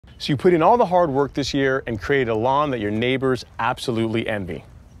So you put in all the hard work this year and created a lawn that your neighbors absolutely envy.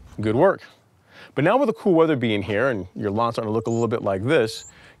 Good work. But now with the cool weather being here and your lawn's starting to look a little bit like this,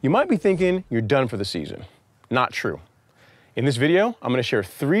 you might be thinking you're done for the season. Not true. In this video, I'm going to share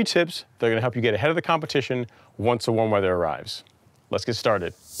 3 tips that are going to help you get ahead of the competition once the warm weather arrives. Let's get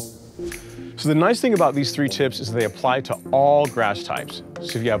started. So the nice thing about these 3 tips is that they apply to all grass types.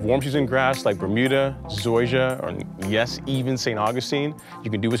 So if you have warm season grass like Bermuda, Zoysia, or yes, even St. Augustine, you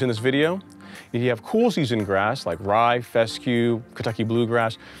can do what's in this video. If you have cool season grass like rye, fescue, Kentucky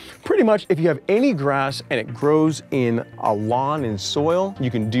bluegrass, pretty much if you have any grass and it grows in a lawn and soil, you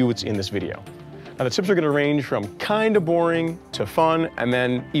can do what's in this video. Now the tips are going to range from kind of boring to fun and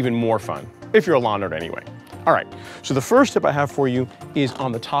then even more fun, if you're a lawn nerd anyway. All right, so the first tip I have for you is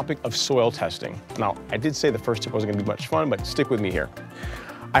on the topic of soil testing. Now, I did say the first tip wasn't gonna be much fun, but stick with me here.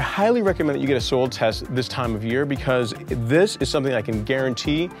 I highly recommend that you get a soil test this time of year because this is something I can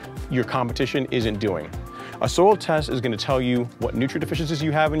guarantee your competition isn't doing. A soil test is gonna tell you what nutrient deficiencies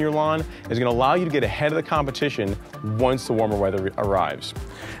you have in your lawn. It's gonna allow you to get ahead of the competition once the warmer weather arrives.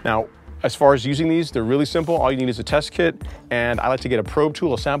 Now, as far as using these, they're really simple. All you need is a test kit, and I like to get a probe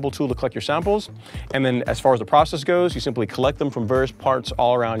tool, a sample tool to collect your samples. And then as far as the process goes, you simply collect them from various parts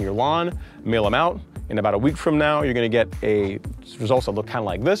all around your lawn, mail them out. In about a week from now, you're gonna get results that look kind of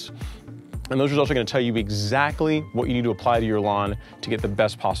like this. And those results are gonna tell you exactly what you need to apply to your lawn to get the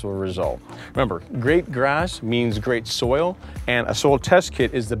best possible result. Remember, great grass means great soil, and a soil test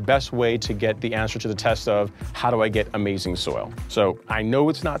kit is the best way to get the answer to the test of how do I get amazing soil. So I know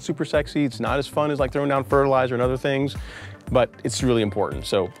it's not super sexy, it's not as fun as like throwing down fertilizer and other things, but it's really important.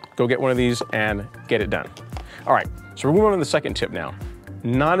 So go get one of these and get it done. All right, so we're moving on to the second tip now.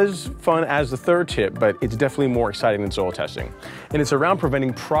 Not as fun as the third tip, but it's definitely more exciting than soil testing. And it's around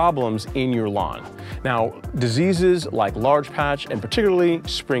preventing problems in your lawn. Now, diseases like large patch and particularly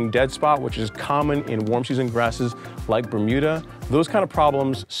spring dead spot, which is common in warm season grasses like Bermuda, those kind of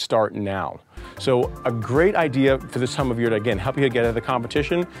problems start now. So a great idea for this time of year to, again, help you get out of the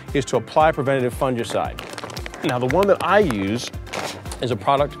competition is to apply preventative fungicide. Now, the one that I use is a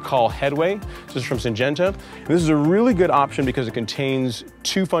product called Headway. This is from Syngenta. And this is a really good option because it contains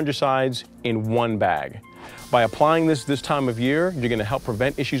 2 fungicides in 1 bag. By applying this time of year, you're gonna help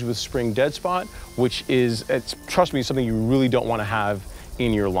prevent issues with spring dead spot, which is, trust me, something you really don't wanna have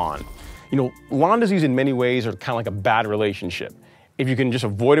in your lawn. You know, lawn disease in many ways are kind of like a bad relationship. If you can just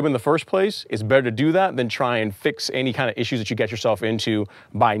avoid them in the first place, it's better to do that than try and fix any kind of issues that you get yourself into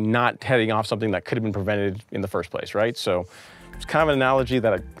by not heading off something that could have been prevented in the first place, right? So it's kind of an analogy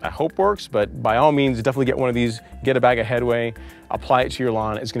that I hope works, but by all means, definitely get one of these, get a bag of Headway, apply it to your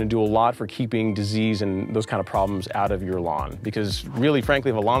lawn. It's gonna do a lot for keeping disease and those kind of problems out of your lawn. Because really, frankly,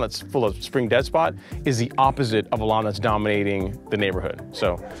 if a lawn that's full of spring dead spot is the opposite of a lawn that's dominating the neighborhood.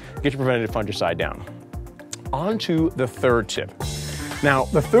 So get your preventative fungicide down. On to the third tip. Now,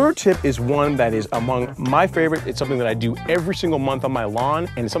 the third tip is one that is among my favorite. It's something that I do every single month on my lawn,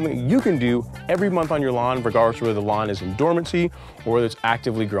 and it's something you can do every month on your lawn, regardless of whether the lawn is in dormancy or whether it's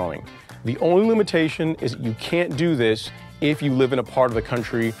actively growing. The only limitation is that you can't do this if you live in a part of the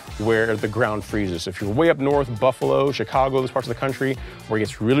country where the ground freezes. If you're way up north, Buffalo, Chicago, those parts of the country where it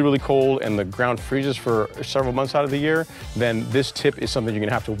gets really, really cold and the ground freezes for several months out of the year, then this tip is something you're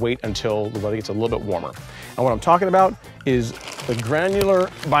gonna have to wait until the weather gets a little bit warmer. And what I'm talking about is the granular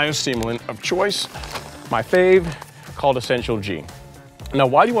biostimulant of choice, my fave, called Essential G. Now,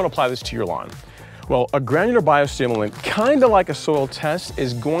 why do you wanna apply this to your lawn? Well, a granular biostimulant, kind of like a soil test,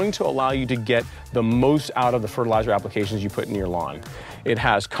 is going to allow you to get the most out of the fertilizer applications you put in your lawn. It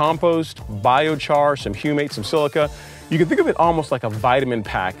has compost, biochar, some humate, some silica. You can think of it almost like a vitamin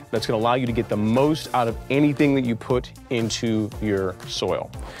pack that's gonna allow you to get the most out of anything that you put into your soil.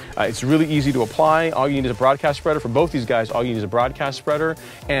 It's really easy to apply. All you need is a broadcast spreader. For both these guys, all you need is a broadcast spreader.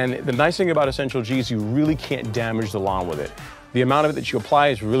 And the nice thing about Essential G is you really can't damage the lawn with it. The amount of it that you apply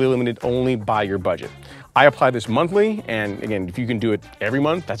is really limited only by your budget. I apply this monthly, and again, if you can do it every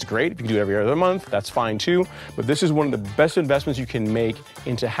month, that's great. If you can do it every other month, that's fine too. But this is one of the best investments you can make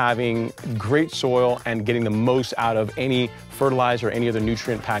into having great soil and getting the most out of any fertilizer or any other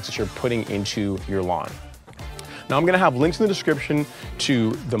nutrient packs that you're putting into your lawn. Now, I'm gonna have links in the description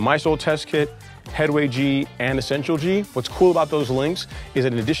to the My Soil Test Kit, Headway G, and Essential G. What's cool about those links is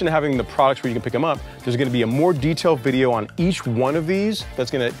that in addition to having the products where you can pick them up, there's gonna be a more detailed video on each one of these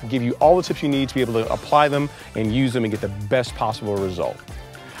that's gonna give you all the tips you need to be able to apply them and use them and get the best possible result.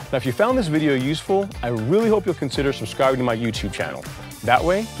 Now, if you found this video useful, I really hope you'll consider subscribing to my YouTube channel. That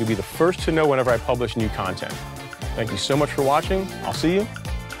way, you'll be the first to know whenever I publish new content. Thank you so much for watching. I'll see you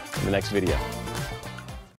in the next video.